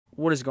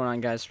What is going on,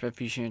 guys?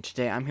 Refusion here.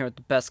 Today I'm here with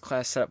the best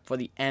class setup for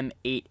the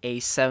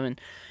M8A7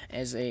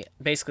 as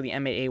basically the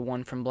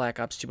M8A1 from Black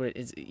Ops 2, but it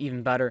is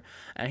even better.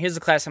 And here's the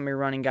class I'm going to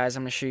be running, guys.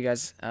 I'm going to show you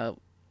guys.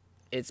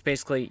 It's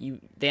basically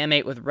the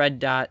M8 with red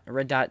dot.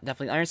 Red dot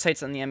definitely. Iron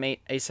sights on the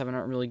M8A7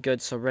 aren't really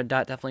good, so red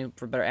dot definitely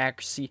for better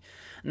accuracy.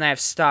 And I have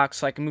stock,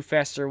 so I can move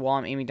faster while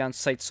I'm aiming down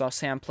sights. So I'll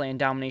say I'm playing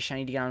domination, I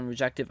need to get on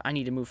objective. I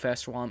need to move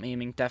faster while I'm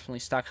aiming.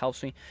 Definitely stock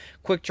helps me.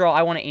 Quick draw,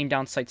 I want to aim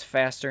down sights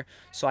faster,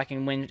 so I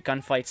can win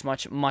gunfights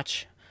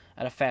much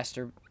at a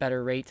faster,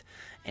 better rate.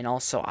 And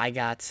also I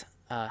got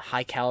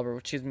high caliber,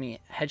 which gives me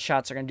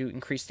headshots are gonna do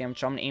increased damage.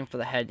 So I'm gonna aim for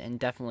the head,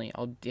 and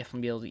I'll definitely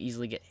be able to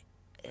easily get.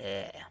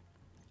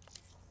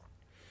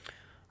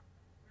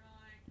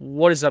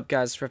 What is up,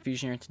 guys? It's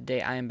Refusion here. Today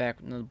I am back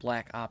with another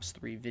Black Ops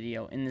 3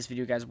 video. In this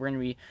video, guys, we're going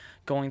to be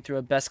going through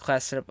a best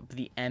class setup of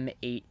the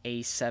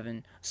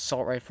M8A7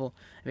 assault rifle.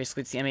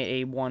 Basically, it's the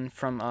M8A1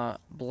 from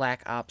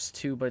Black Ops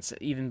 2, but it's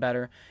even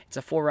better. It's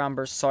a 4-round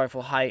burst assault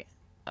rifle, high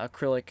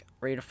acrylic,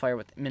 rate of fire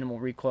with minimal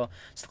recoil.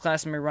 So the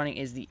class I'm running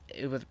is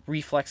with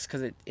reflex,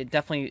 because it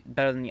definitely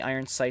better than the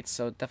iron sights,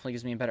 so it definitely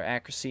gives me a better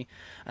accuracy.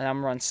 And I'm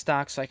gonna run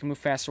stock, so I can move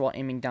faster while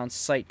aiming down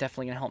sight.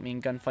 Definitely gonna help me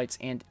in gunfights,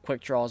 and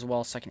quick draw as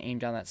well, so I can aim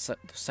down that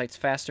sights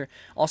faster.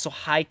 Also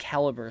high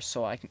caliber,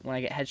 so when I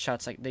get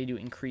headshots, they do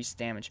increased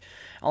damage.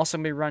 Also,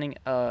 I'm gonna be running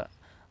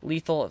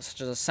lethal, such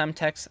as a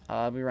Semtex.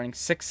 I'll be running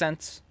 6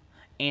 cents.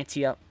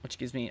 Anti-up, which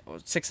gives me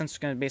 6 cents, is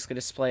going to basically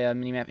display a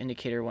minimap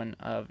indicator when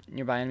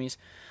nearby enemies.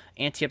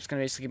 Anti-up is going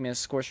to basically give me a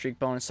score streak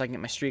bonus, so I can get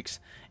my streaks,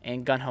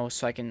 and gun host,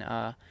 so I can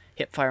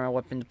hip fire my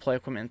weapon, deploy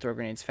equipment, and throw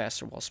grenades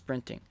faster while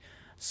sprinting.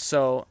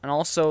 So, and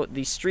also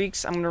the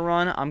streaks I'm going to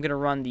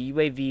run the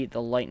UAV,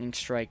 the lightning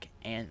strike,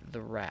 and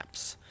the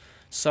wraps.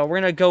 So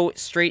we're going to go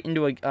straight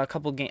into a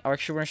couple games.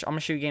 Actually, I'm going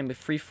to show you a game of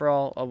free for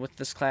all with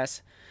this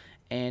class,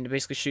 and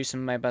basically show you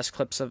some of my best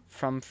clips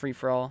from free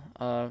for all.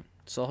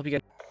 So I hope you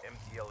guys.